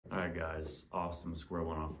Alright guys, awesome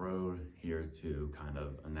Square1 Offroad here to kind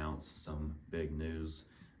of announce some big news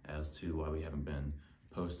as to why we haven't been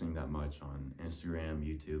posting that much on Instagram,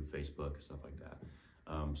 YouTube, Facebook, stuff like that.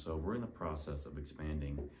 So we're in the process of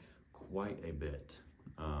expanding quite a bit.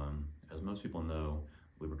 As most people know,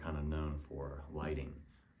 we were kind of known for lighting.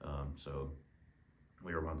 So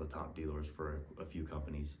we were one of the top dealers for a few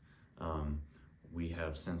companies. We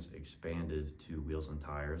have since expanded to wheels and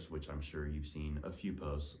tires, which I'm sure you've seen a few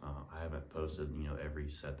posts. I haven't posted, every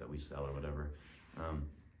set that we sell or whatever.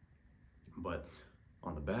 But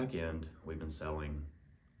on the back end, we've been selling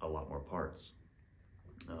a lot more parts,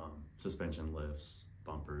 suspension lifts,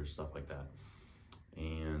 bumpers, stuff like that.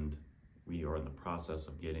 And we are in the process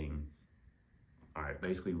of getting,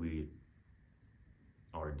 basically we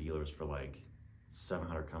are dealers for like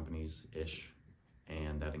 700 companies-ish.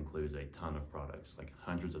 And that includes a ton of products, like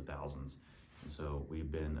hundreds of thousands. And so we've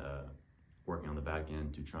been working on the back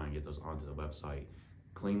end to try and get those onto the website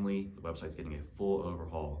cleanly. The website's getting a full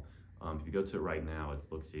overhaul. If you go to it right now, it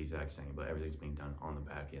looks the exact same, but everything's being done on the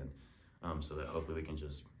back end, so that hopefully we can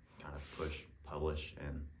just kind of push, publish,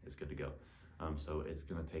 and it's good to go. So it's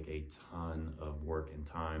gonna take a ton of work and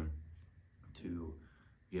time to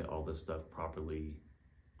get all this stuff properly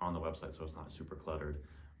on the website so it's not super cluttered.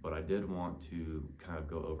 But I did want to kind of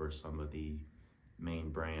go over some of the main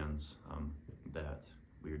brands that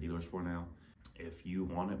we are dealers for now. If you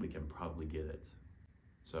want it, we can probably get it.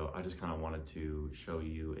 So I just kind of wanted to show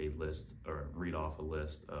you a list, or read off a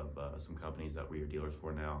list of some companies that we are dealers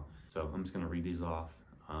for now. So I'm just gonna read these off.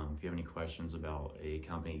 If you have any questions about a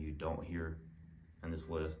company you don't hear in this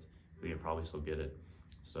list, we can probably still get it.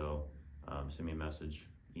 So send me a message,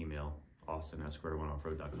 email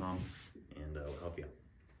austin@square1offroad.com, and we'll help you out.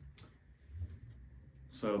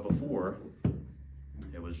 So before,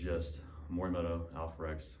 it was just Morimoto, Alpha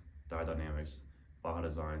X, Dynamics, Baja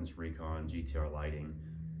Designs, Recon, GTR Lighting,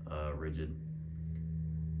 Rigid,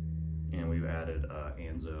 and we've added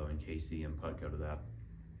Anzo and KC and Putco to that.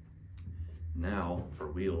 Now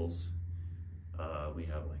for wheels, we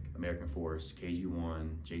have like American Force,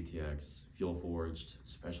 KG1, JTX, Fuel Forged,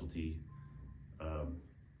 Specialty.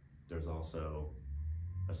 There's also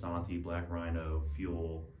Asante, Black Rhino,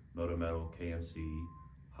 Fuel, Moto Metal, KMC,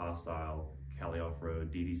 Hostile, Cali Offroad,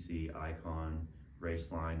 DDC, Icon,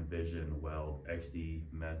 Raceline, Vision, Weld, XD,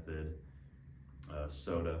 Method,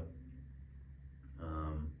 Soda.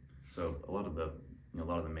 So a lot of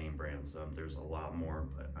the main brands. There's a lot more,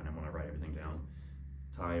 but I didn't want to write everything down.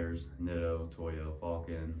 Tires: Nitto, Toyo,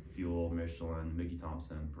 Falcon, Fuel, Michelin, Mickey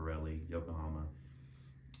Thompson, Pirelli, Yokohama,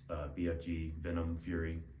 BFG, Venom,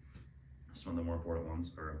 Fury. Some of the more important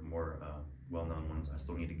ones, or more well-known ones. I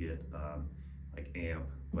still need to get like Amp,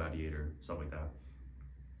 Gladiator, stuff like that.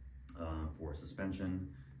 For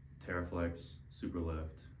suspension, Terraflex,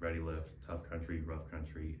 Superlift, ReadyLift, Tough Country, Rough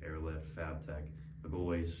Country, Airlift, FabTech,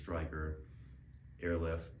 Bagoy, Striker,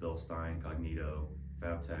 Airlift, Bilstein, Cognito,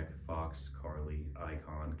 FabTech, Fox, Carly,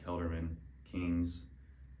 Icon, Kelderman, Kings,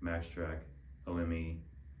 MaxTrack, OME,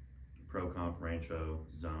 ProComp, Rancho,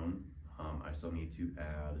 Zone. I still need to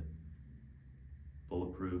add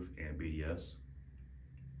Bulletproof and BDS.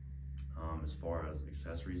 As far as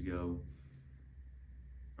accessories go,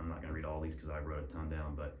 I'm not gonna read all these because I wrote a ton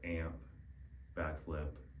down, but Amp, Backflip,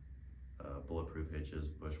 Bulletproof hitches,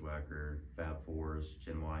 Bushwhacker, Fab 4s,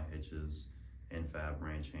 Gen Y hitches, Infab,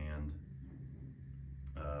 Ranch Hand,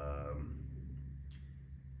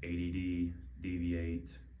 ADD, Deviate,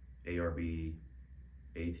 ARB,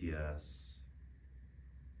 ATS,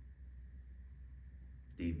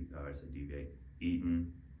 I said Deviate,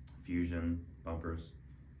 Eaton, Fusion, bumpers,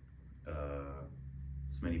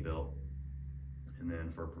 Smittybilt, and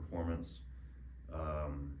then for performance,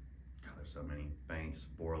 God, there's so many. Banks,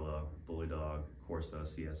 Borla, Bully Dog, Corsa,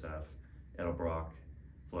 CSF, Edelbrock,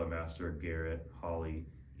 Floodmaster, Garrett, Holly,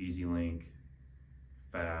 EasyLink,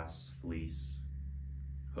 Fast, Fleece,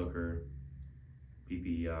 Hooker,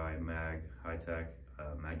 PPEI, Mag, Hightech,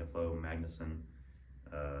 Magnaflow, Magnuson,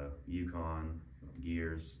 Yukon,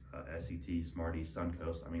 Gears, SET, Smarty,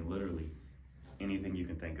 Suncoast. I mean, literally anything you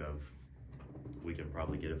can think of, we can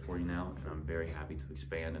probably get it for you now, and I'm very happy to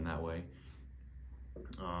expand in that way.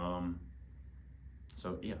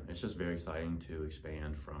 So yeah, it's just very exciting to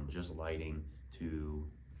expand from just lighting to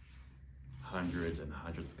hundreds and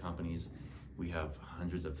hundreds of companies. We have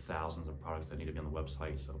hundreds of thousands of products that need to be on the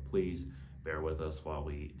website, so please bear with us while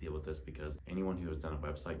we deal with this, because anyone who has done a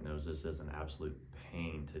website knows this is an absolute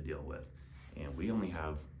pain to deal with. And we only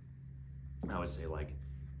have, I would say, like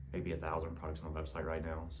maybe 1,000 products on the website right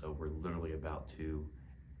now. So we're literally about to,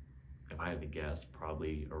 if I had to guess,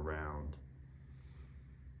 probably around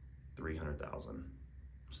 300,000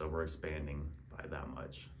 So we're expanding by that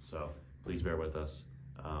much. So please bear with us.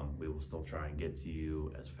 We will still try and get to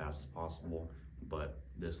you as fast as possible, but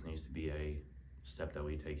this needs to be a step that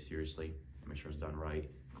we take seriously, make sure it's done right,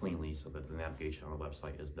 cleanly, so that the navigation on the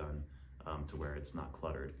website is done to where it's not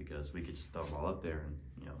cluttered, because we could just throw them all up there and,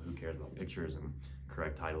 you know, who cares about pictures and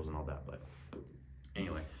correct titles and all that. But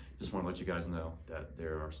anyway, just want to let you guys know that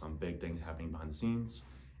there are some big things happening behind the scenes.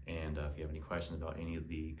 And if you have any questions about any of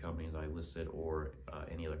the companies I listed, or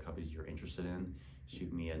any other companies you're interested in,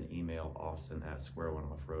 shoot me an email,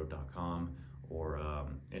 austin@square1offroad.com, or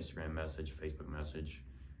Instagram message, Facebook message,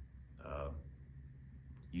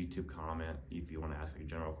 YouTube comment if you want to ask a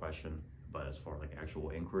general question. But as far as like actual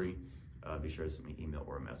inquiry, be sure to send me an email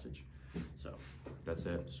or a message. So that's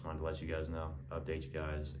it. Just wanted to let you guys know, update you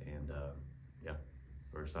guys, and yeah,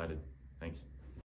 we're excited. Thanks.